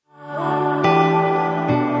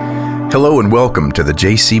Hello and welcome to the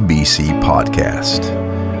JCBC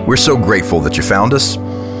Podcast. We're so grateful that you found us.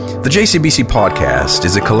 The JCBC Podcast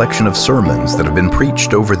is a collection of sermons that have been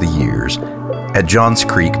preached over the years at Johns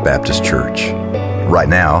Creek Baptist Church. Right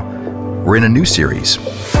now, we're in a new series.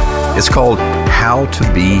 It's called How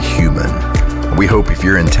to Be Human. We hope if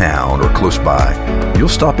you're in town or close by, you'll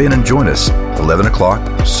stop in and join us 11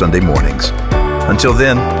 o'clock Sunday mornings. Until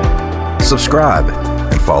then, subscribe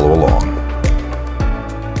and follow along.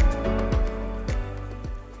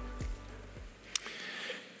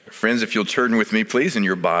 Friends, if you'll turn with me, please, in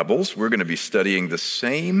your Bibles, we're going to be studying the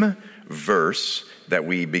same verse that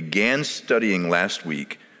we began studying last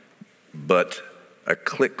week, but a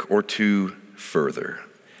click or two further.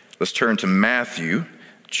 Let's turn to Matthew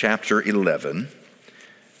chapter 11,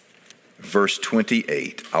 verse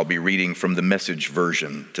 28. I'll be reading from the Message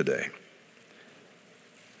version today.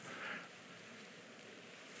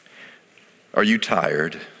 Are you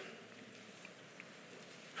tired,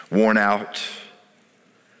 worn out,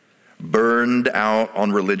 burned out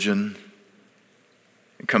on religion?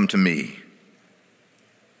 Come to me.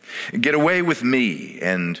 Get away with me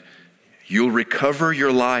and you'll recover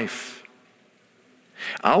your life.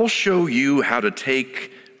 I'll show you how to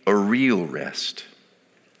take a real rest.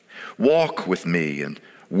 Walk with me and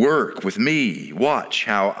work with me. Watch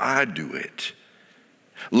how I do it.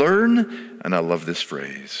 Learn, and I love this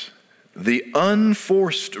phrase, the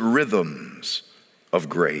unforced rhythms of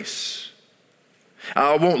grace.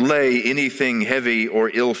 I won't lay anything heavy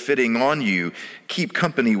or ill-fitting on you. Keep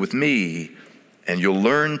company with me, and you'll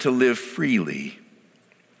learn to live freely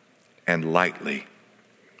and lightly.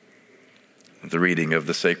 The reading of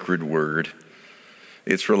the sacred word,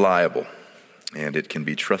 it's reliable, and it can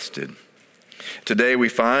be trusted. Today we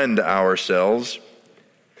find ourselves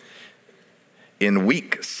in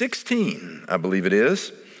week 16, I believe it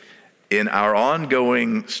is, in our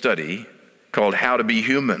ongoing study called How to Be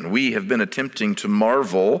Human. We have been attempting to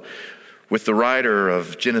marvel with the writer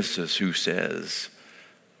of Genesis who says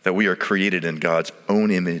that we are created in God's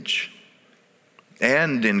own image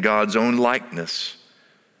and in God's own likeness,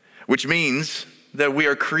 which means that we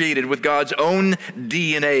are created with God's own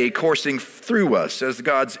DNA coursing through us as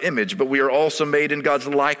God's image, but we are also made in God's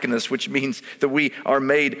likeness, which means that we are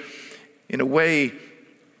made in a way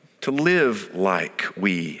to live like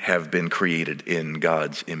we have been created in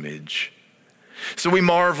God's image. So we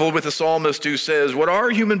marvel with the psalmist who says, what are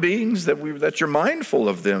human beings that you're mindful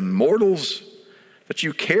of them, mortals, that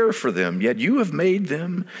you care for them, yet you have made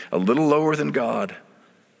them a little lower than God.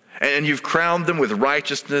 And you've crowned them with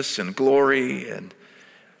righteousness and glory.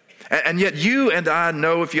 And yet you and I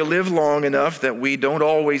know if you live long enough that we don't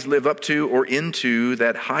always live up to or into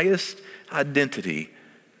that highest identity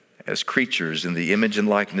as creatures in the image and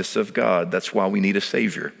likeness of God. That's why we need a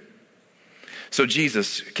Savior. So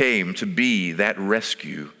Jesus came to be that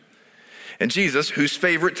rescue. And Jesus, whose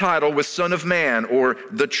favorite title was Son of Man, or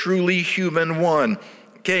the truly human one,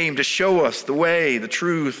 came to show us the way, the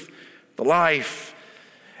truth, the life.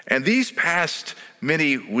 And these past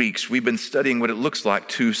many weeks, we've been studying what it looks like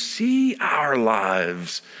to see our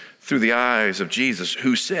lives through the eyes of Jesus,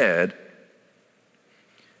 who said,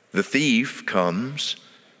 the thief comes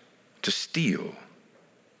to steal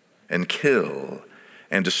and kill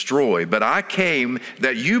and destroy, but I came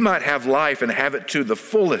that you might have life and have it to the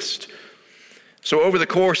fullest. So over the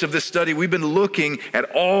course of this study, we've been looking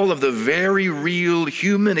at all of the very real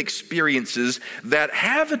human experiences that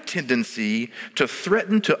have a tendency to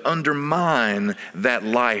threaten to undermine that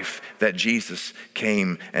life that Jesus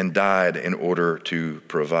came and died in order to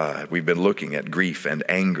provide. We've been looking at grief and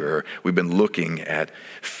anger. We've been looking at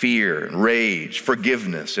fear and rage,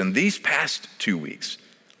 forgiveness. And these past 2 weeks,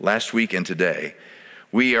 last week and today,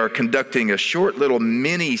 we are conducting a short little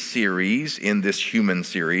mini-series in this human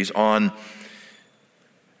series on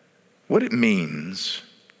what it means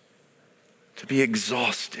to be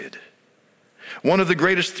exhausted. One of the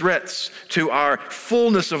greatest threats to our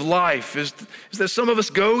fullness of life is that some of us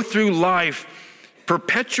go through life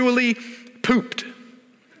perpetually pooped.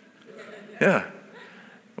 Yeah.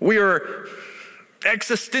 We are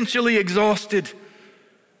existentially exhausted.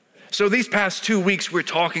 So these past 2 weeks, we're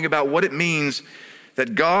talking about what it means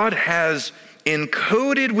that God has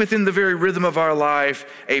encoded within the very rhythm of our life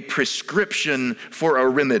a prescription for a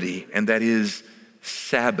remedy, and that is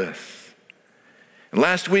Sabbath. And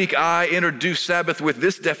last week, I introduced Sabbath with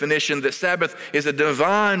this definition, that Sabbath is a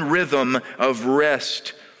divine rhythm of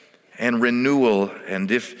rest and renewal. And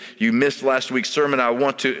if you missed last week's sermon, I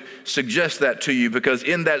want to suggest that to you, because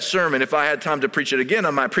in that sermon, if I had time to preach it again,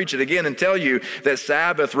 I might preach it again and tell you that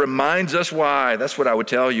Sabbath reminds us why. That's what I would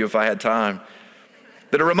tell you if I had time.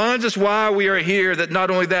 That it reminds us why we are here, that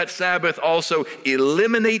not only that, Sabbath also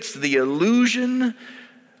eliminates the illusion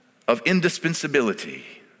of indispensability.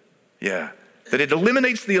 Yeah, that it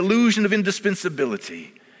eliminates the illusion of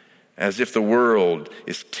indispensability, as if the world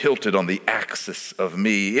is tilted on the axis of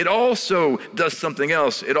me. It also does something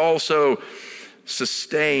else. It also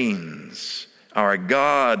sustains our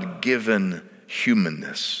God-given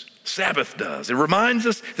humanness. Sabbath does. It reminds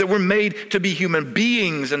us that we're made to be human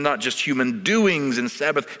beings and not just human doings, and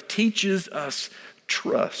Sabbath teaches us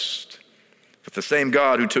trust. But the same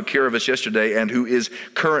God who took care of us yesterday and who is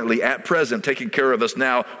currently at present taking care of us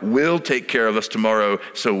now will take care of us tomorrow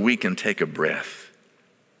so we can take a breath.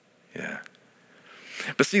 Yeah.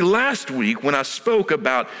 But see, last week when I spoke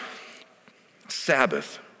about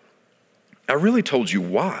Sabbath, I really told you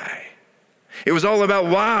why. It was all about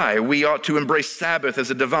why we ought to embrace Sabbath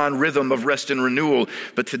as a divine rhythm of rest and renewal.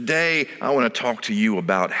 But today, I want to talk to you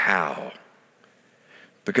about how.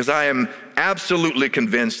 Because I am absolutely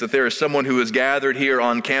convinced that there is someone who is gathered here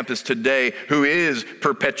on campus today who is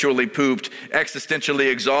perpetually pooped,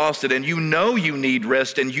 existentially exhausted, and you know you need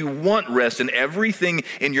rest and you want rest, and everything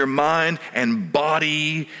in your mind and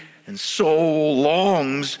body and soul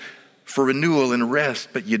longs for renewal and rest,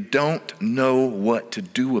 but you don't know what to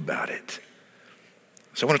do about it.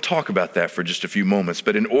 So I want to talk about that for just a few moments.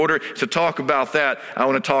 But in order to talk about that, I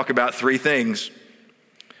want to talk about three things.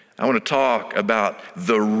 I want to talk about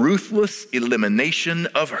the ruthless elimination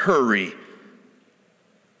of hurry.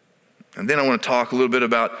 And then I want to talk a little bit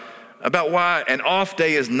about why an off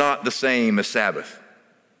day is not the same as Sabbath.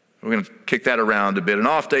 We're going to kick that around a bit. An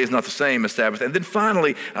off day is not the same as Sabbath. And then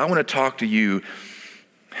finally, I want to talk to you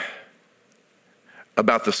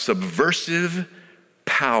about the subversive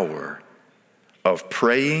power of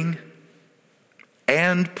praying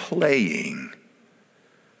and playing.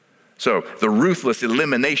 So, the ruthless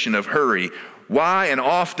elimination of hurry, why an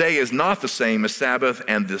off day is not the same as Sabbath,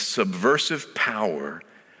 and the subversive power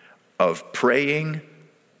of praying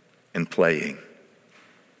and playing.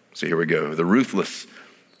 So here we go, the ruthless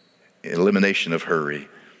elimination of hurry.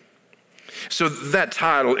 So that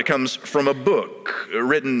title, it comes from a book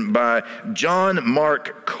written by John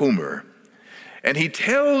Mark Comer. And he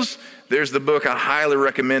tells, there's the book, I highly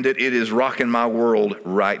recommend it. It is rocking my world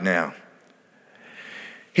right now.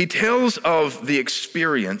 He tells of the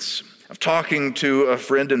experience of talking to a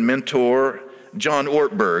friend and mentor, John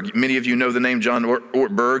Ortberg. Many of you know the name John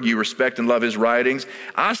Ortberg. You respect and love his writings.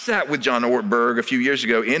 I sat with John Ortberg a few years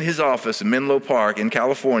ago in his office in Menlo Park in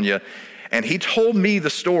California, and he told me the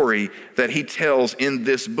story that he tells in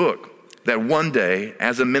this book. That one day,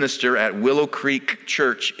 as a minister at Willow Creek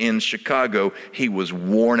Church in Chicago, he was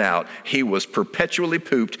worn out. He was perpetually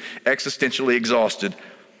pooped, existentially exhausted.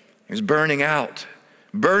 He was burning out,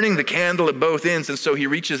 burning the candle at both ends. And so he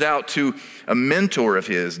reaches out to a mentor of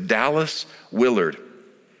his, Dallas Willard,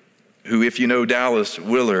 who, if you know Dallas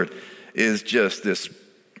Willard, is just this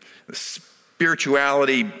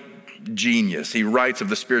spirituality genius. He writes of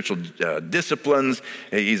the spiritual disciplines.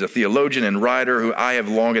 He's a theologian and writer who I have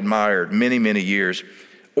long admired many, many years.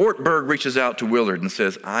 Ortberg reaches out to Willard and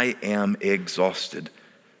says, I am exhausted.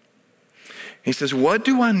 He says, what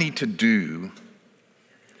do I need to do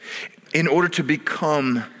in order to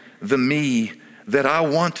become the me that I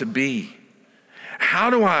want to be? How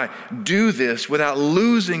do I do this without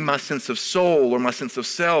losing my sense of soul or my sense of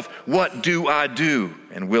self? What do I do?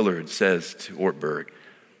 And Willard says to Ortberg,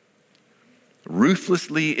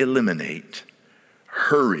 ruthlessly eliminate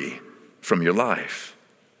hurry from your life.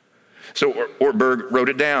 So Ortberg wrote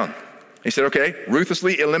it down. He said, okay,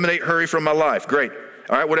 ruthlessly eliminate hurry from my life. Great.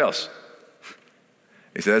 All right, what else?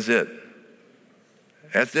 He said, that's it.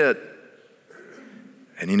 That's it.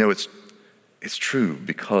 And you know, it's true,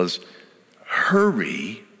 because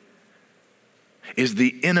hurry is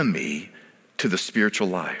the enemy to the spiritual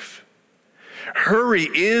life. Hurry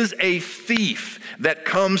is a thief that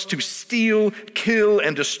comes to steal, kill,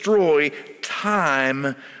 and destroy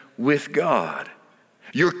time with God.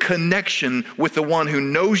 Your connection with the one who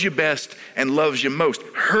knows you best and loves you most.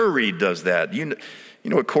 Hurry does that. You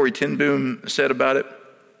know what Corrie ten Boom said about it?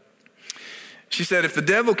 She said, if the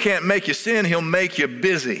devil can't make you sin, he'll make you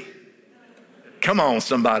busy. Come on,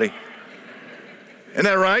 somebody. Isn't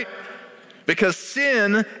that right? Because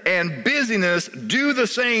sin and busyness do the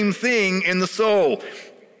same thing in the soul.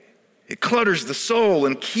 It clutters the soul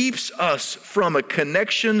and keeps us from a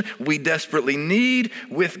connection we desperately need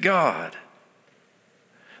with God.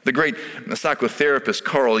 The great psychotherapist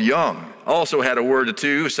Carl Jung also had a word or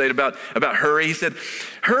two say about hurry. He said,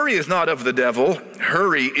 hurry is not of the devil,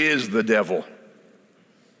 hurry is the devil.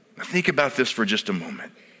 Now think about this for just a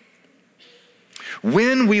moment.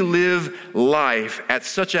 When we live life at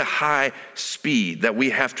such a high speed that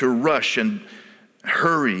we have to rush and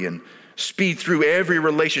hurry and speed through every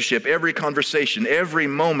relationship, every conversation, every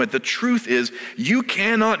moment, the truth is you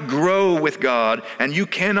cannot grow with God and you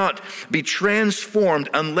cannot be transformed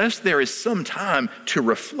unless there is some time to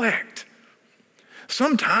reflect,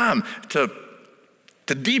 some time to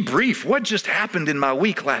debrief what just happened in my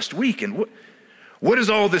week last week and what does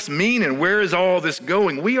all this mean and where is all this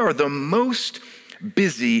going? We are the most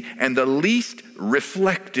busy and the least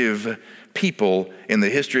reflective people in the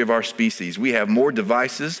history of our species. We have more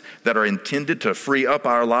devices that are intended to free up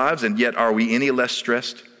our lives, and yet are we any less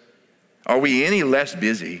stressed? Are we any less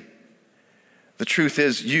busy? The truth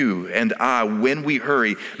is you and I, when we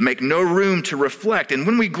hurry, make no room to reflect. And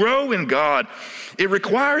when we grow in God, it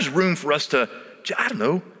requires room for us to,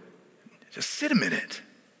 just sit a minute.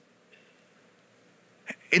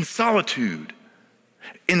 In solitude,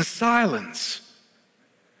 in silence,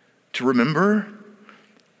 to remember,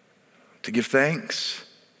 to give thanks,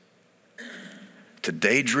 to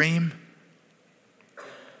daydream,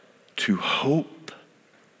 to hope.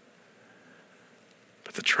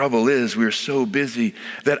 But the trouble is we're so busy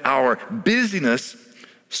that our busyness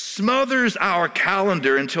smothers our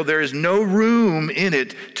calendar until there is no room in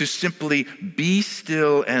it to simply be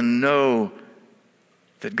still and know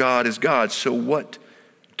that God is God. So what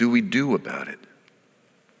do we do about it?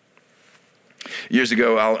 Years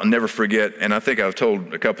ago, I'll never forget, and I think I've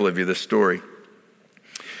told a couple of you this story.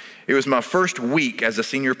 It was my first week as a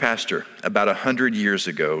senior pastor about 100 years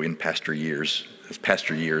ago in pastor years.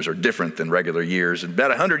 Pastor years are different than regular years. And about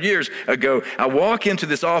 100 years ago, I walk into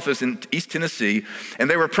this office in East Tennessee, and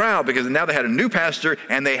they were proud because now they had a new pastor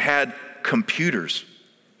and they had computers.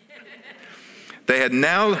 They had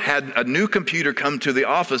now had a new computer come to the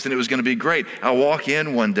office, and it was going to be great. I walk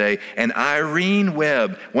in one day, and Irene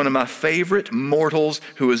Webb, one of my favorite mortals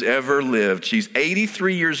who has ever lived, she's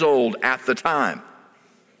 83 years old at the time.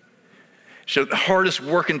 She's the hardest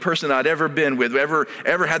working person I'd ever been with, ever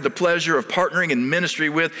had the pleasure of partnering in ministry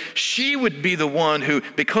with. She would be the one who,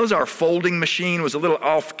 because our folding machine was a little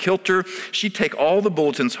off kilter, she'd take all the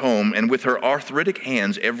bulletins home and with her arthritic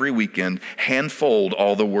hands every weekend, hand fold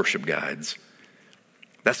all the worship guides.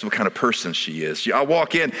 That's what kind of person she is. I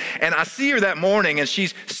walk in and I see her that morning and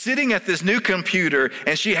she's sitting at this new computer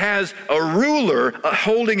and she has a ruler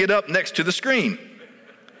holding it up next to the screen.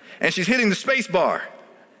 And she's hitting the space bar.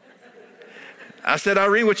 I said,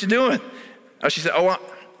 Irene, what you doing? She said,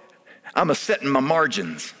 I'm a-setting my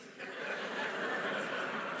margins.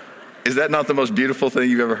 Is that not the most beautiful thing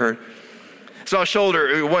you've ever heard? So I showed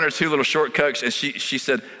her one or two little shortcuts and she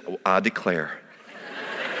said, I declare.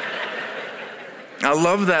 I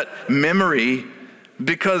love that memory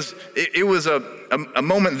because it was a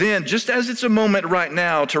moment then, just as it's a moment right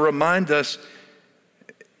now, to remind us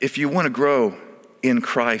if you want to grow in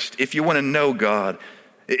Christ, if you want to know God,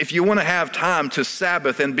 if you want to have time to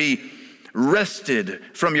Sabbath and be rested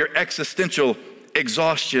from your existential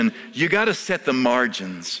exhaustion, you got to set the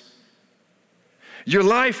margins. Your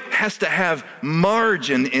life has to have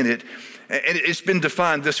margin in it. And it's been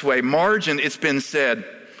defined this way. Margin, it's been said,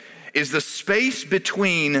 is the space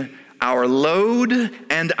between our load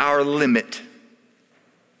and our limit.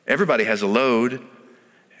 Everybody has a load.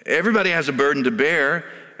 Everybody has a burden to bear.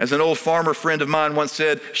 As an old farmer friend of mine once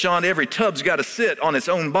said, Sean, every tub's got to sit on its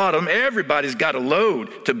own bottom. Everybody's got a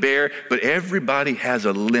load to bear, but everybody has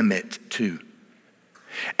a limit too.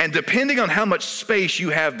 And depending on how much space you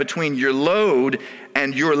have between your load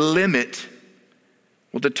and your limit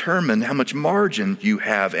will determine how much margin you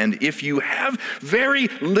have. And if you have very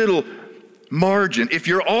little margin, if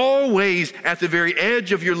you're always at the very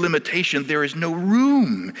edge of your limitation, there is no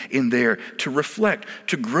room in there to reflect,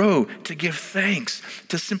 to grow, to give thanks,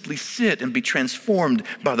 to simply sit and be transformed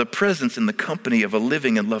by the presence and the company of a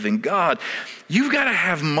living and loving God. You've got to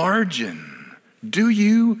have margin. Do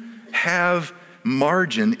you have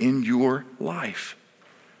margin in your life?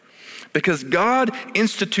 Because God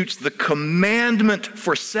institutes the commandment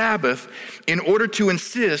for Sabbath in order to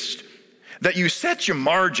insist that you set your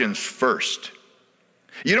margins first.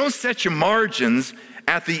 You don't set your margins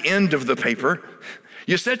at the end of the paper.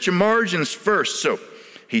 You set your margins first. So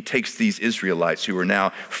he takes these Israelites who are now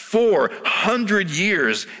 400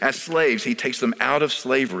 years as slaves. He takes them out of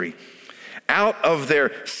slavery, out of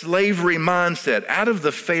their slavery mindset, out of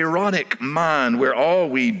the Pharaonic mind where all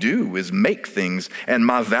we do is make things and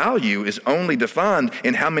my value is only defined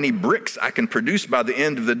in how many bricks I can produce by the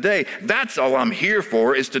end of the day. That's all I'm here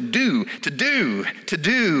for, is to do.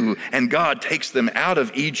 And God takes them out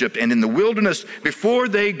of Egypt, and in the wilderness, before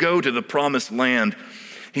they go to the promised land,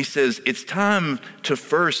 He says it's time to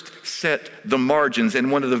first set the margins.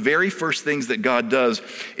 And one of the very first things that God does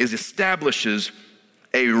is establishes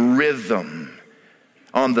a rhythm.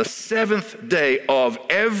 On the seventh day of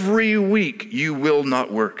every week, you will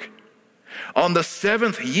not work. On the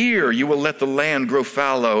seventh year, you will let the land grow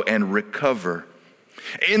fallow and recover.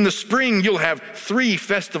 In the spring, you'll have 3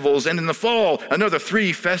 festivals, and in the fall, another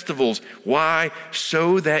 3 festivals. Why?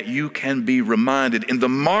 So that you can be reminded in the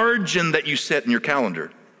margin that you set in your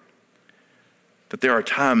calendar that there are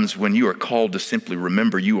times when you are called to simply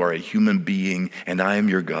remember you are a human being and I am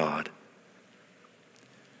your God.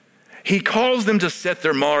 He calls them to set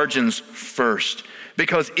their margins first,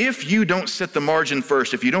 because if you don't set the margin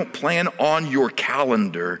first, if you don't plan on your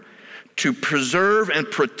calendar to preserve and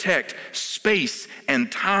protect space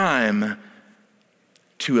and time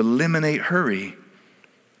to eliminate hurry,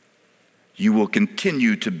 you will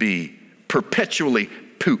continue to be perpetually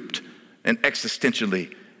pooped and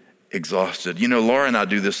existentially exhausted. You know, Laura and I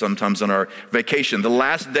do this sometimes on our vacation. The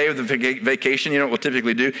last day of the vacation, you know what we'll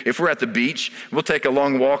typically do? If we're at the beach, we'll take a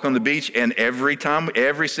long walk on the beach, and every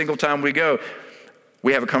single time we go,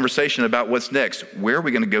 we have a conversation about what's next. Where are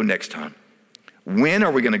we going to go next time? When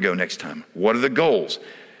are we going to go next time? What are the goals?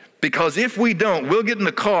 Because if we don't, we'll get in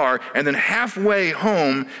the car, and then halfway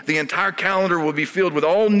home, the entire calendar will be filled with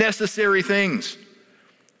all necessary things.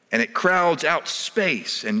 And it crowds out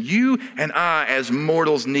space. And you and I, as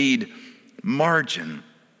mortals, need margin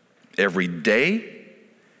every day,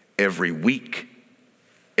 every week,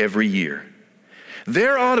 every year.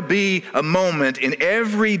 There ought to be a moment in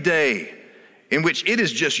every day in which it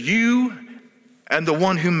is just you and the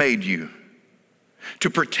one who made you. To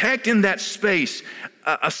protect in that space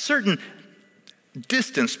a certain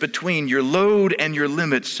distance between your load and your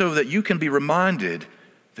limit, so that you can be reminded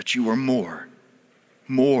that you are more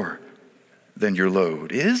than your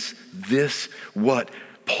load. Is this what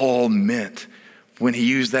Paul meant when he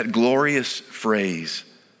used that glorious phrase,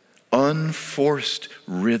 unforced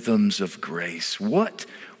rhythms of grace? What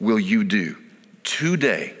will you do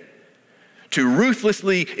today to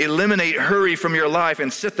ruthlessly eliminate hurry from your life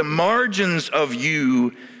and set the margins of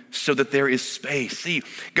you so that there is space? See,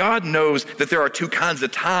 God knows that there are 2 kinds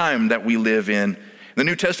of time that we live in. The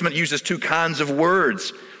New Testament uses 2 kinds of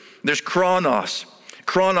words. There's chronos.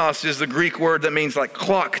 Chronos is the Greek word that means like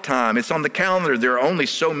clock time. It's on the calendar. There are only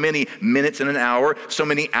so many minutes in an hour, so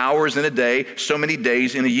many hours in a day, so many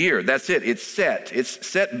days in a year. That's it. It's set. It's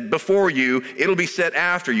set before you. It'll be set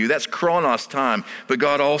after you. That's chronos time. But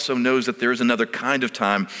God also knows that there is another kind of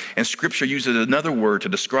time, and Scripture uses another word to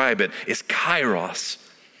describe it. It's kairos.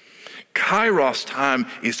 Kairos time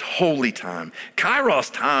is holy time.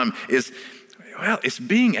 Kairos time is, it's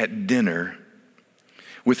being at dinner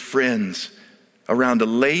with friends around a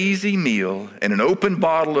lazy meal and an open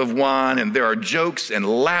bottle of wine, and there are jokes and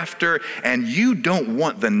laughter, and you don't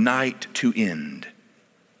want the night to end.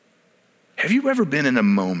 Have you ever been in a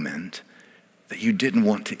moment that you didn't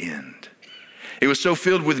want to end? It was so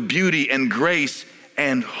filled with beauty and grace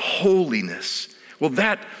and holiness. Well,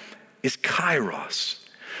 that is kairos.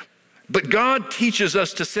 But God teaches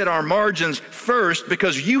us to set our margins first,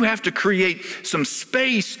 because you have to create some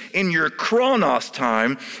space in your chronos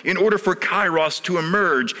time in order for kairos to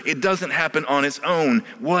emerge. It doesn't happen on its own.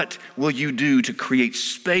 What will you do to create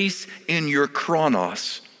space in your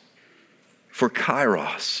chronos for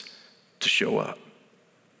kairos to show up?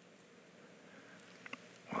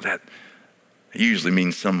 Well, that usually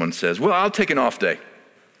means someone says, well, I'll take an off day.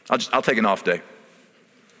 I'll take an off day.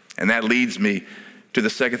 And that leads me to the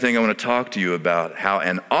second thing I want to talk to you about, how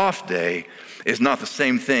an off day is not the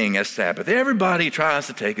same thing as Sabbath. Everybody tries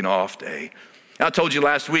to take an off day. I told you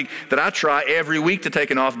last week that I try every week to take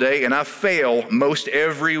an off day, and I fail most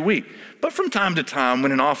every week. But from time to time,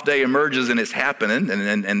 when an off day emerges and it's happening,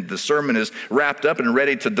 and the sermon is wrapped up and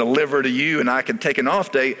ready to deliver to you, and I can take an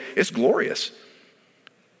off day, it's glorious.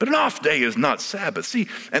 But an off day is not Sabbath. See,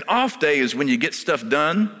 an off day is when you get stuff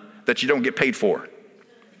done that you don't get paid for.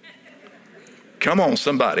 Come on,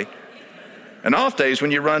 somebody. An off day is when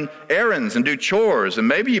you run errands and do chores, and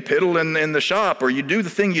maybe you piddle in the shop, or you do the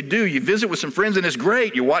thing you do. You visit with some friends, and it's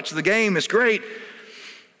great. You watch the game, it's great.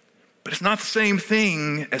 But it's not the same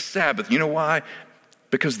thing as Sabbath. You know why?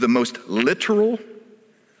 Because the most literal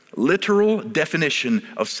definition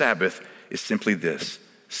of Sabbath is simply this: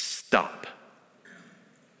 stop.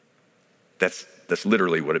 That's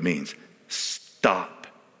literally what it means. Stop.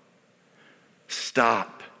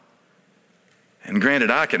 Stop. And granted,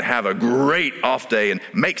 I can have a great off day and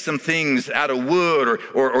make some things out of wood,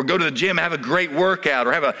 or go to the gym and have a great workout,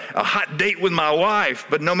 or have a hot date with my wife.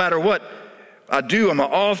 But no matter what I do on my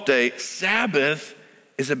off day, Sabbath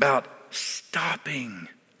is about stopping.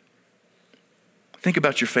 Think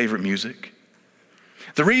about your favorite music.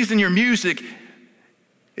 The reason your music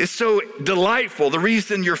is so delightful, the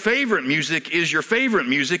reason your favorite music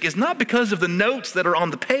is not because of the notes that are on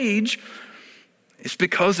the page. It's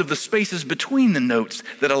because of the spaces between the notes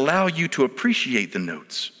that allow you to appreciate the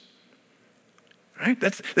notes. Right?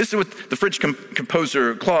 This is what the French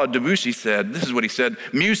composer Claude Debussy said. This is what he said: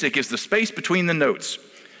 music is the space between the notes.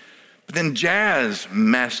 But then jazz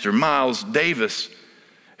master Miles Davis,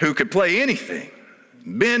 who could play anything,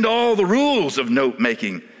 bend all the rules of note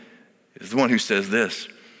making, is the one who says this: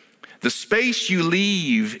 the space you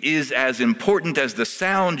leave is as important as the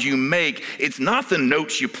sound you make. It's not the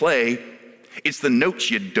notes you play, it's the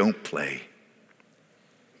notes you don't play.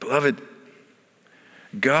 Beloved,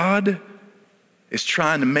 God is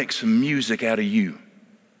trying to make some music out of you.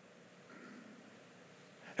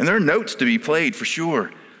 And there are notes to be played for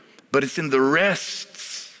sure, but it's in the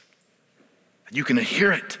rests that you can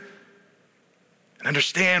hear it and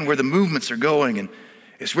understand where the movements are going. And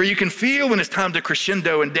it's where you can feel when it's time to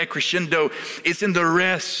crescendo and decrescendo. It's in the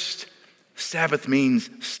rest. Sabbath means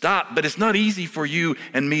stop, but it's not easy for you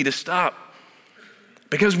and me to stop.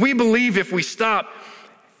 Because we believe if we stop,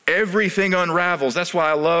 everything unravels. That's why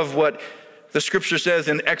I love what the scripture says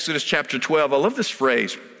in Exodus chapter 12. I love this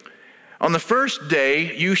phrase. On the first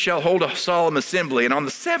day, you shall hold a solemn assembly, and on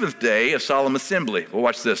the seventh day, a solemn assembly. Well,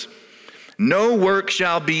 watch this. No work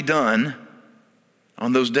shall be done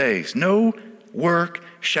on those days. No work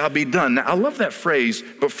shall be done. Now, I love that phrase,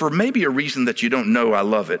 but for maybe a reason that you don't know, I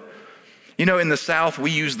love it. You know, in the South,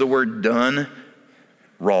 we use the word done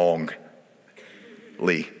wrongly.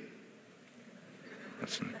 I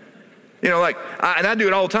do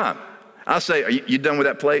it all the time. I'll say, are you done with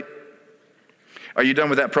that plate? Are you done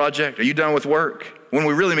with that project? Are you done with work? When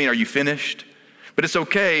we really mean, are you finished? But it's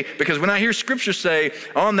okay, because when I hear scripture say,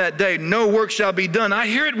 on that day, no work shall be done, I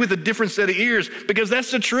hear it with a different set of ears, because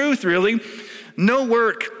that's the truth, really. No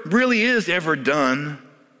work really is ever done.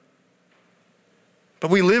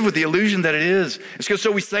 But we live with the illusion that it is.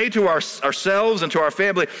 So we say to ourselves and to our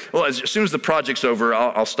family, well, as soon as the project's over,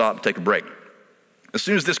 I'll stop and take a break. As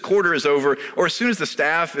soon as this quarter is over, or as soon as the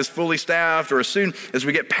staff is fully staffed, or as soon as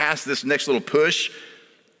we get past this next little push,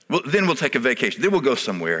 then we'll take a vacation. Then we'll go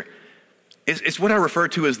somewhere. It's what I refer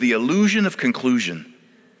to as the illusion of conclusion.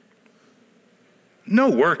 No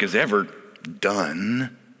work is ever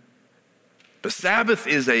done. But Sabbath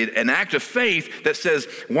is an act of faith that says,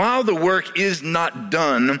 while the work is not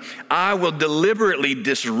done, I will deliberately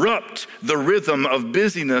disrupt the rhythm of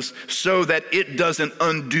busyness so that it doesn't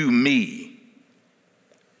undo me.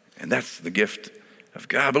 And that's the gift of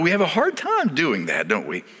God. But we have a hard time doing that, don't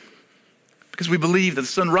we? Because we believe that the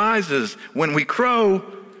sun rises when we crow,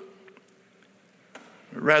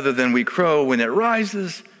 rather than we crow when it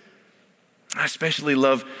rises. I especially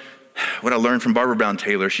love what I learned from Barbara Brown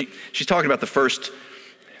Taylor. She's talking about the first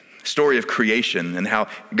story of creation and how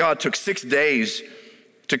God took 6 days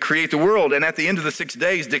to create the world, and at the end of the 6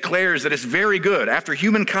 days declares that it's very good. After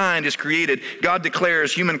humankind is created, God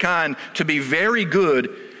declares humankind to be very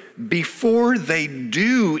good before they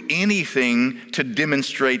do anything to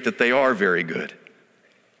demonstrate that they are very good.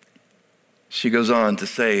 She goes on to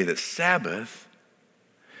say that Sabbath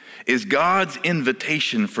is God's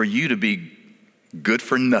invitation for you to be good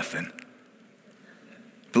for nothing.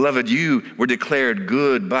 Beloved, you were declared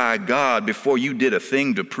good by God before you did a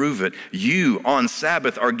thing to prove it. You, on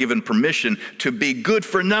Sabbath, are given permission to be good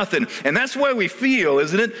for nothing. And that's why we feel,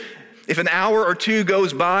 isn't it? If an hour or two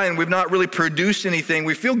goes by and we've not really produced anything,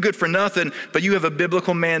 we feel good for nothing, but you have a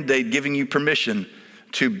biblical mandate giving you permission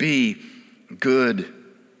to be good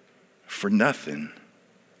for nothing.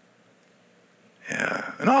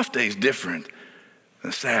 Yeah, an off day is different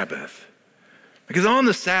than Sabbath. Because on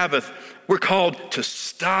the Sabbath, we're called to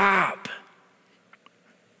stop.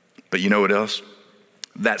 But you know what else?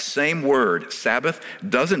 That same word, Sabbath,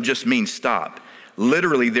 doesn't just mean stop.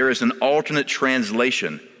 Literally, there is an alternate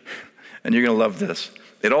translation. And you're going to love this.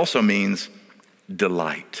 It also means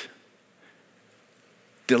delight.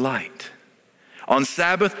 Delight. On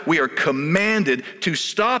Sabbath, we are commanded to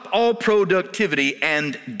stop all productivity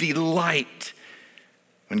and delight.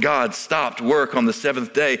 When God stopped work on the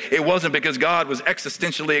seventh day, it wasn't because God was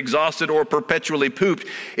existentially exhausted or perpetually pooped.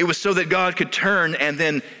 It was so that God could turn and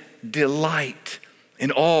then delight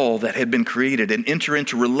in all that had been created and enter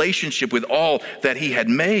into relationship with all that he had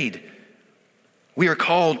made. We are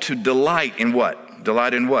called to delight in what?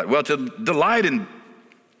 Delight in what? Well, to delight in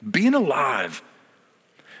being alive.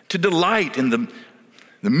 To delight in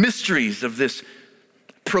the mysteries of this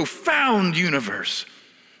profound universe.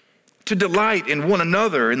 to delight in one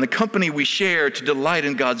another, in the company we share, to delight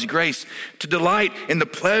in God's grace, to delight in the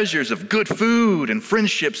pleasures of good food and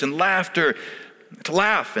friendships and laughter, to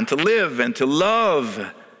laugh and to live and to love.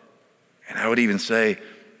 And I would even say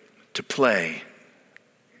to play.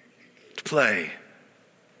 To play.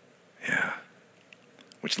 Yeah.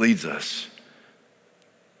 Which leads us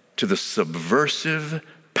to the subversive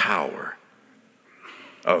power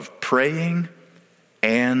of praying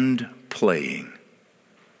and playing.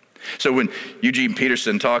 So when Eugene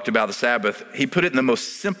Peterson talked about the Sabbath, he put it in the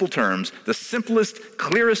most simple terms, the simplest,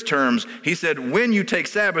 clearest terms. He said, when you take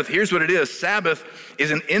Sabbath, here's what it is. Sabbath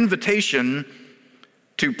is an invitation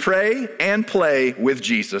to pray and play with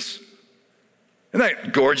Jesus. Isn't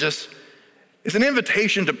that gorgeous? It's an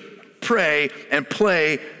invitation to pray and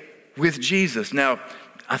play with Jesus. Now,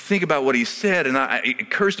 I think about what he said, and it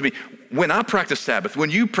occurs to me, when I practice Sabbath, when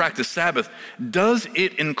you practice Sabbath, does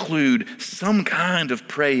it include some kind of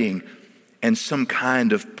praying and some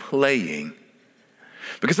kind of playing?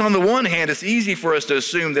 Because on the one hand, it's easy for us to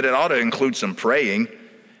assume that it ought to include some praying.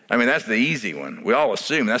 I mean, that's the easy one. We all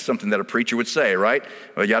assume that's something that a preacher would say, right?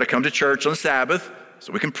 Well, you got to come to church on Sabbath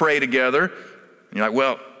so we can pray together. And you're like,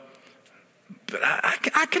 well, but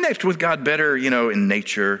I connect with God better, in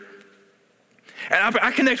nature. And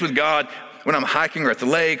I connect with God when I'm hiking or at the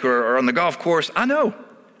lake or on the golf course. I know.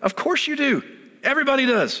 Of course you do. Everybody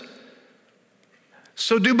does.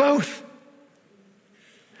 So do both.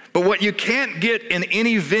 But what you can't get in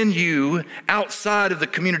any venue outside of the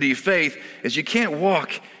community of faith is you can't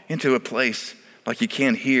walk into a place like you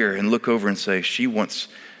can here and look over and say, she wants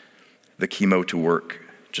the chemo to work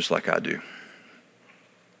just like I do.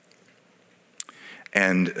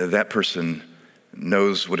 And that person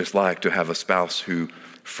knows what it's like to have a spouse who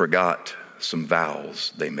forgot some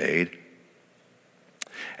vows they made.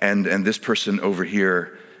 And this person over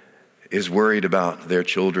here is worried about their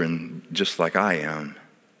children just like I am.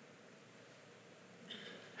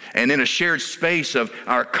 And in a shared space of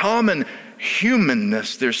our common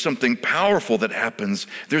humanness, there's something powerful that happens.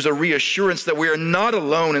 There's a reassurance that we are not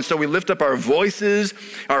alone. And so we lift up our voices,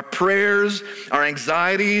 our prayers, our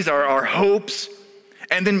anxieties, our hopes.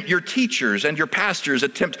 And then your teachers and your pastors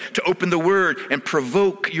attempt to open the word and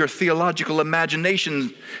provoke your theological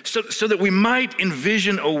imagination so that we might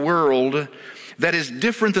envision a world that is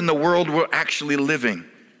different than the world we're actually living.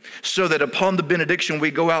 So that upon the benediction,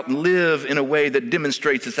 we go out and live in a way that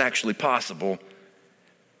demonstrates it's actually possible.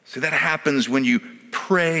 So that happens when you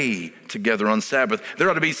pray together on Sabbath. There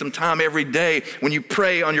ought to be some time every day when you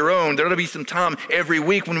pray on your own. There ought to be some time every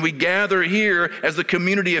week when we gather here as the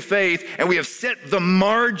community of faith and we have set the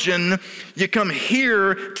margin. You come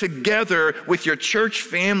here together with your church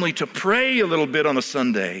family to pray a little bit on a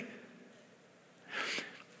Sunday.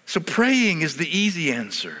 So praying is the easy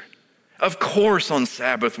answer. Of course on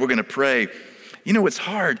Sabbath we're going to pray. What's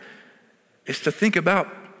hard is to think about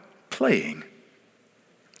playing.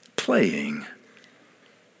 Playing.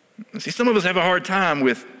 See, some of us have a hard time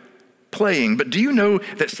with playing, but do you know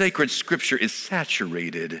that sacred scripture is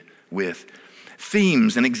saturated with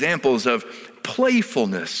themes and examples of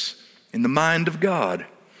playfulness in the mind of God?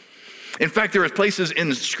 In fact, there are places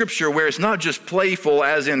in scripture where it's not just playful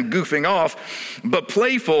as in goofing off, but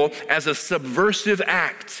playful as a subversive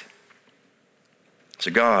act.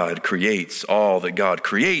 So God creates all that God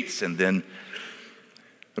creates, and then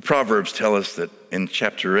the Proverbs tell us that in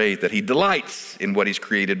chapter 8 that he delights in what he's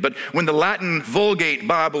created. But when the Latin Vulgate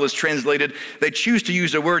Bible is translated, they choose to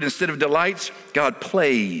use a word instead of delights. God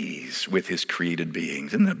plays with his created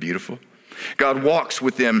beings. Isn't that beautiful? God walks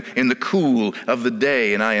with them in the cool of the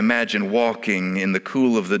day, and I imagine walking in the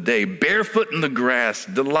cool of the day, barefoot in the grass,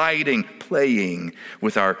 delighting, playing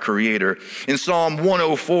with our Creator. In Psalm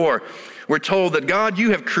 104, we're told that God,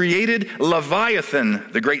 you have created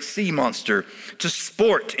Leviathan, the great sea monster, to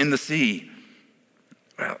sport in the sea.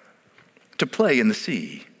 Well, to play in the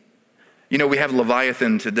sea. We have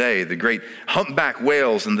Leviathan today, the great humpback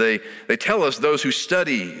whales, and they tell us, those who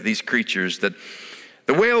study these creatures, that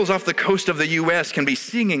the whales off the coast of the U.S. can be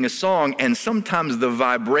singing a song, and sometimes the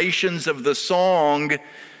vibrations of the song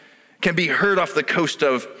can be heard off the coast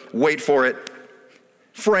of, wait for it,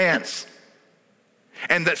 France.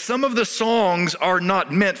 And that some of the songs are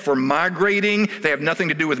not meant for migrating. They have nothing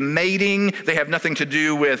to do with mating. They have nothing to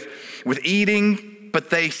do with eating. But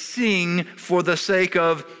they sing for the sake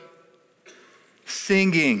of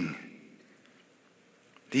singing.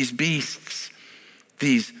 These beasts,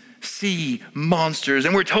 these sea monsters.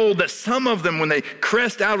 And we're told that some of them, when they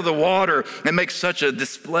crest out of the water and make such a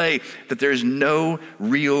display, that there's no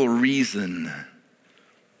real reason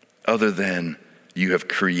other than you have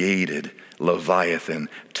created Leviathan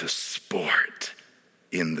to sport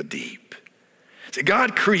in the deep. See,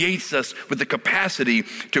 God creates us with the capacity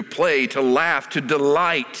to play, to laugh, to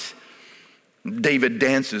delight. David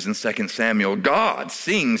dances in 2 Samuel. God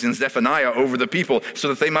sings in Zephaniah over the people so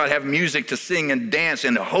that they might have music to sing and dance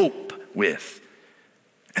and hope with.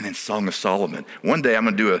 And then Song of Solomon. One day I'm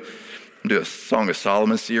going to do a Song of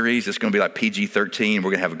Solomon series. It's going to be like PG-13. We're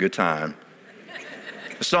going to have a good time.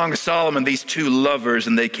 The Song of Solomon, these two lovers,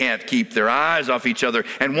 and they can't keep their eyes off each other.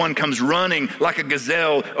 And one comes running like a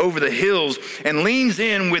gazelle over the hills and leans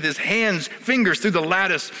in with his fingers through the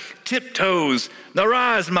lattice, tiptoes. Now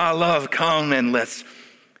rise, my love, come and let's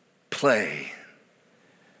play.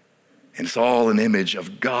 And it's all an image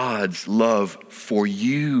of God's love for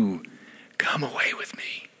you. Come away with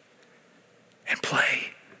me and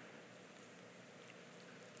play.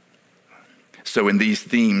 So in these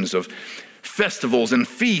themes of festivals and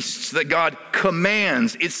feasts that God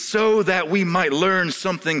commands, it's so that we might learn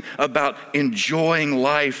something about enjoying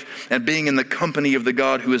life and being in the company of the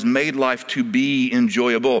God who has made life to be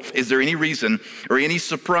enjoyable. Is there any reason or any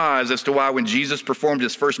surprise as to why when Jesus performed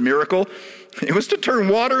his first miracle, it was to turn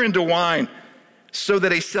water into wine so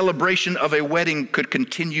that a celebration of a wedding could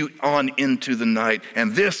continue on into the night?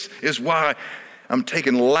 And this is why I'm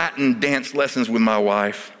taking Latin dance lessons with my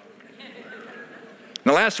wife.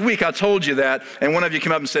 Now, last week I told you that, and one of you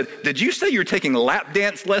came up and said, did you say you're taking lap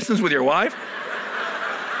dance lessons with your wife?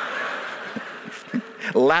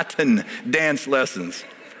 Latin dance lessons.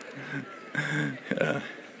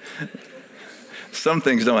 Some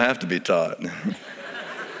things don't have to be taught.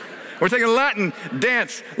 We're taking Latin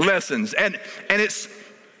dance lessons, and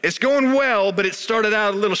it's going well, but it started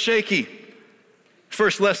out a little shaky.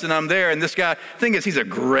 First lesson, I'm there, and this guy, thing is, he's a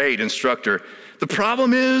great instructor. The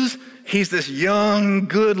problem is, he's this young,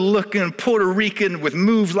 good-looking Puerto Rican with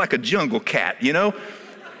moves like a jungle cat, you know?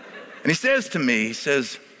 And he says to me,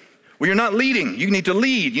 well, you're not leading. You need to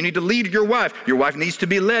lead. You need to lead your wife. Your wife needs to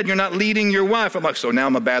be led. You're not leading your wife. I'm like, so now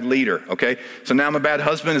I'm a bad leader, okay? So now I'm a bad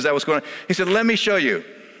husband. Is that what's going on? He said, let me show you.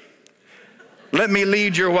 Let me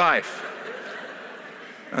lead your wife.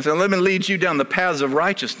 I said, let me lead you down the paths of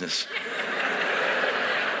righteousness.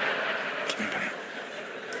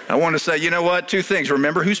 I want to say, you know what? Two things.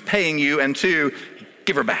 Remember who's paying you, and two,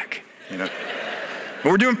 give her back. You know,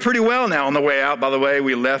 we're doing pretty well now on the way out. By the way,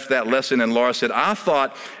 we left that lesson, and Laura said, I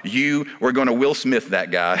thought you were going to Will Smith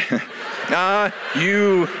that guy.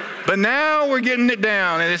 But now we're getting it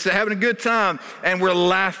down, and it's having a good time, and we're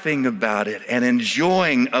laughing about it and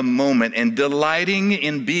enjoying a moment and delighting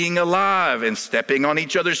in being alive and stepping on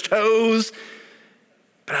each other's toes.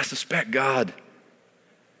 But I suspect God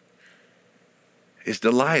is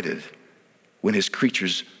delighted when his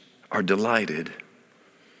creatures are delighted.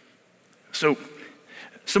 So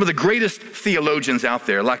some of the greatest theologians out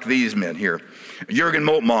there, like these men here, Jürgen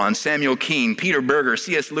Moltmann, Samuel Keene, Peter Berger,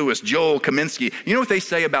 C.S. Lewis, Joel Kaminsky, you know what they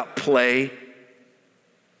say about play?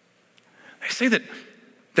 They say that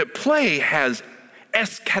play has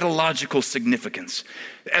eschatological significance.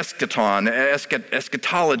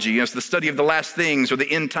 Eschatology is the study of the last things or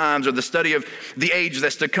the end times or the study of the age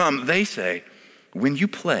that's to come. They say, when you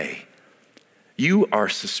play, you are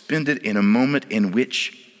suspended in a moment in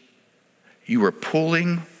which you are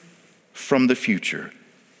pulling from the future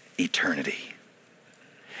eternity.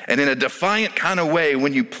 And in a defiant kind of way,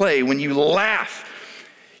 when you play, when you laugh,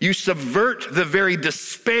 you subvert the very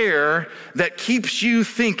despair that keeps you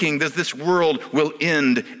thinking that this world will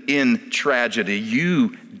end in tragedy.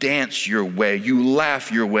 You dance your way, you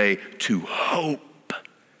laugh your way to hope.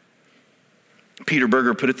 Peter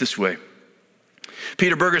Berger put it this way.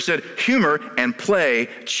 Peter Berger said, humor and play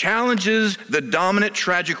challenges the dominant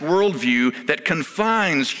tragic worldview that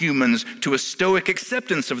confines humans to a stoic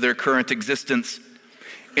acceptance of their current existence.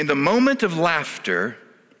 In the moment of laughter,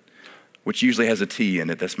 which usually has a T in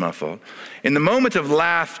it, that's my fault. In the moment of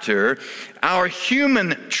laughter, our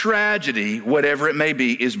human tragedy, whatever it may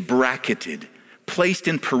be, is bracketed, placed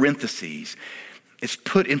in parentheses. It's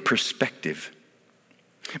put in perspective.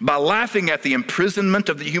 By laughing at the imprisonment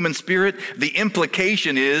of the human spirit, the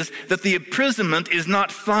implication is that the imprisonment is not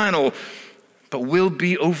final, but will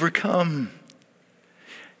be overcome.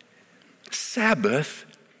 Sabbath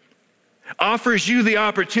offers you the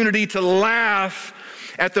opportunity to laugh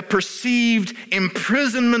at the perceived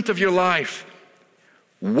imprisonment of your life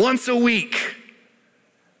once a week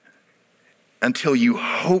until you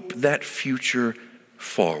hope that future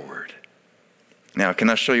forward. Now, can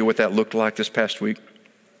I show you what that looked like this past week?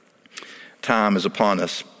 Time is upon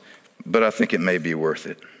us, but I think it may be worth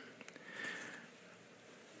it.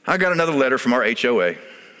 I got another letter from our HOA.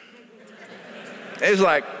 It's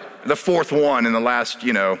like the fourth one in the last,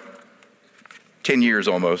 10 years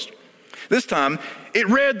almost. This time, it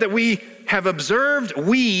read that we have observed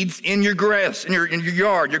weeds in your grass, in your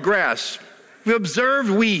yard, your grass. We observed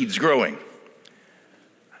weeds growing.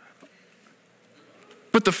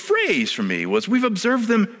 But the phrase for me was, we've observed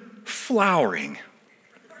them flowering,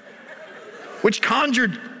 which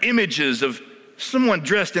conjured images of someone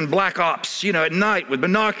dressed in black ops, at night with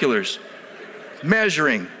binoculars,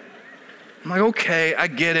 measuring. I'm like, okay, I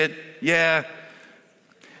get it, yeah.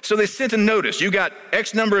 So they sent a notice. You got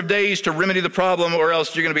X number of days to remedy the problem or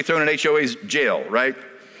else you're going to be thrown in HOA's jail, right?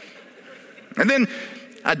 And then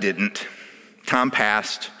I didn't. Time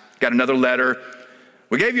passed. Got another letter.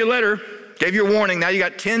 We gave you a letter, gave you a warning. Now you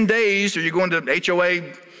got 10 days or you're going to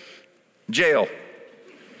HOA jail.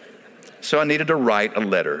 So I needed to write a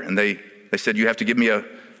letter. And they said, you have to give me a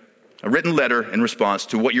written letter in response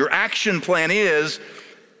to what your action plan is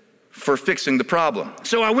for fixing the problem.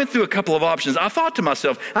 So I went through a couple of options. I thought to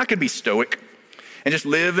myself, I could be stoic and just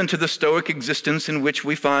live into the stoic existence in which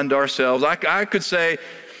we find ourselves. I could say,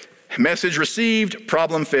 message received,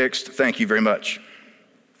 problem fixed, thank you very much.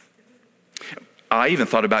 I even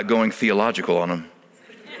thought about going theological on them.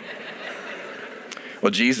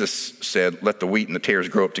 Well, Jesus said, let the wheat and the tares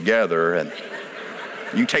grow up together, and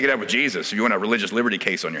you take it up with Jesus if you want a religious liberty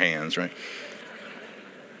case on your hands, right?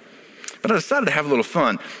 But I decided to have a little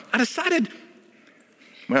fun. I decided,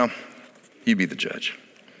 well, you be the judge.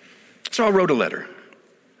 So I wrote a letter.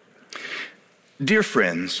 Dear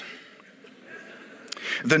friends,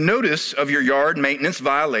 the notice of your yard maintenance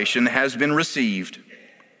violation has been received.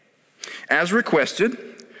 As requested,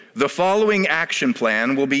 the following action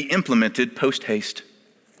plan will be implemented post-haste.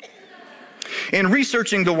 In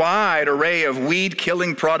researching the wide array of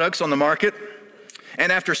weed-killing products on the market, and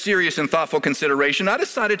after serious and thoughtful consideration, I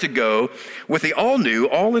decided to go with the all-new,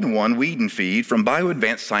 all-in-one Weed and Feed from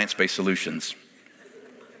BioAdvanced Science-Based Solutions.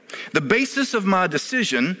 The basis of my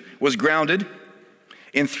decision was grounded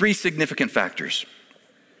in 3 significant factors.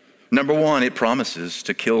 Number 1, it promises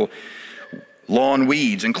to kill lawn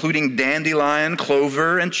weeds, including dandelion,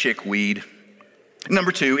 clover, and chickweed.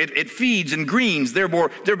 Number 2, it feeds and greens,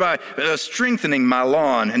 thereby strengthening my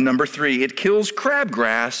lawn. And number 3, it kills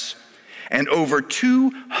crabgrass and over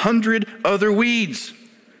 200 other weeds.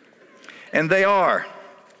 And they are.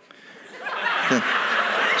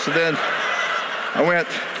 So then I went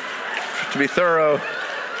to be thorough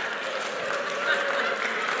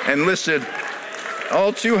and listed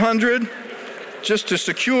all 200 just to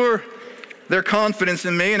secure their confidence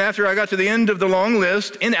in me. And after I got to the end of the long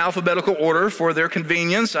list in alphabetical order for their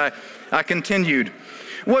convenience, I continued.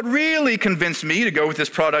 What really convinced me to go with this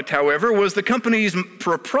product, however, was the company's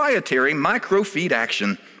proprietary microfeed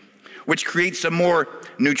action, which creates a more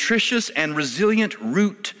nutritious and resilient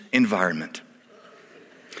root environment.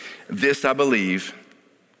 This, I believe,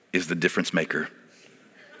 is the difference maker.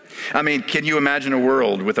 I mean, can you imagine a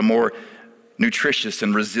world with a more nutritious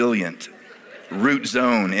and resilient root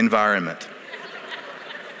zone environment?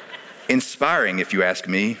 Inspiring, if you ask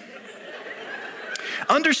me.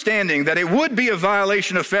 Understanding that it would be a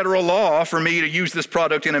violation of federal law for me to use this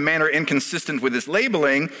product in a manner inconsistent with its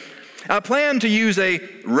labeling, I plan to use a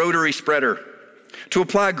rotary spreader to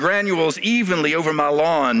apply granules evenly over my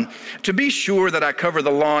lawn. To be sure that I cover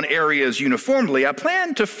the lawn areas uniformly, I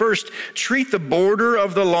plan to first treat the border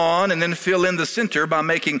of the lawn and then fill in the center by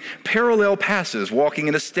making parallel passes, walking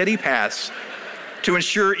in a steady pass to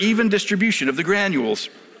ensure even distribution of the granules.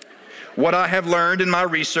 What I have learned in my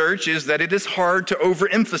research is that it is hard to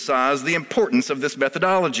overemphasize the importance of this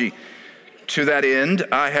methodology. To that end,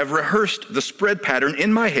 I have rehearsed the spread pattern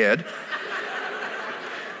in my head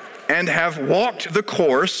and have walked the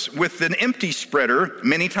course with an empty spreader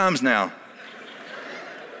many times now.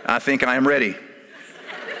 I think I am ready.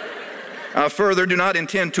 I further do not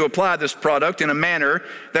intend to apply this product in a manner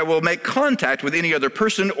that will make contact with any other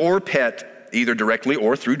person or pet, either directly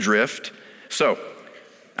or through drift. So,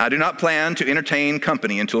 I do not plan to entertain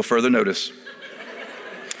company until further notice.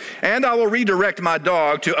 And I will redirect my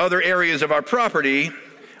dog to other areas of our property,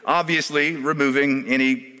 obviously removing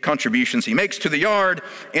any contributions he makes to the yard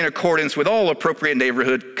in accordance with all appropriate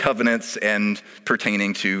neighborhood covenants and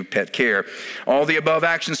pertaining to pet care. All the above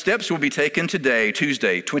action steps will be taken today,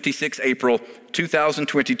 Tuesday, 26 April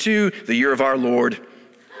 2022, the year of our Lord.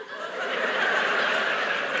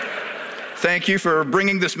 Thank you for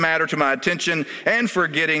bringing this matter to my attention and for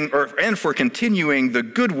continuing the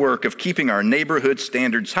good work of keeping our neighborhood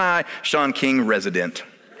standards high. Shawn King, resident.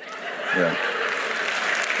 Yeah.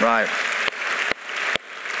 Right.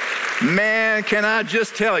 Man, can I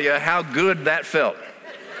just tell you how good that felt?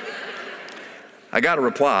 I got a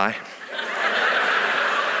reply.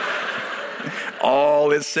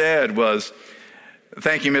 All it said was,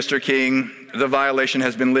 Thank you, Mr. King. The violation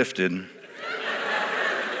has been lifted.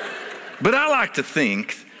 But I like to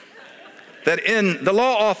think that in the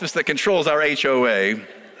law office that controls our HOA,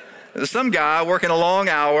 some guy working a long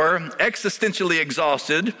hour, existentially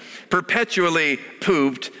exhausted, perpetually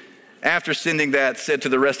pooped, after sending that, said to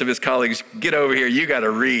the rest of his colleagues, "Get over here, you got to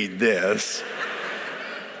read this."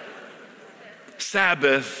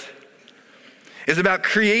 Sabbath is about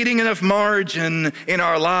creating enough margin in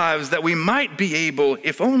our lives that we might be able,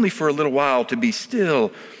 if only for a little while, to be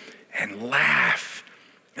still and laugh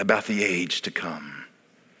about the age to come.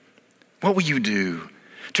 What will you do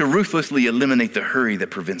to ruthlessly eliminate the hurry that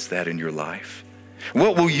prevents that in your life?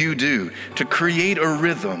 What will you do to create a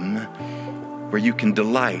rhythm where you can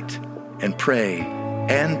delight and pray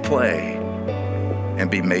and play and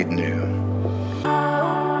be made new?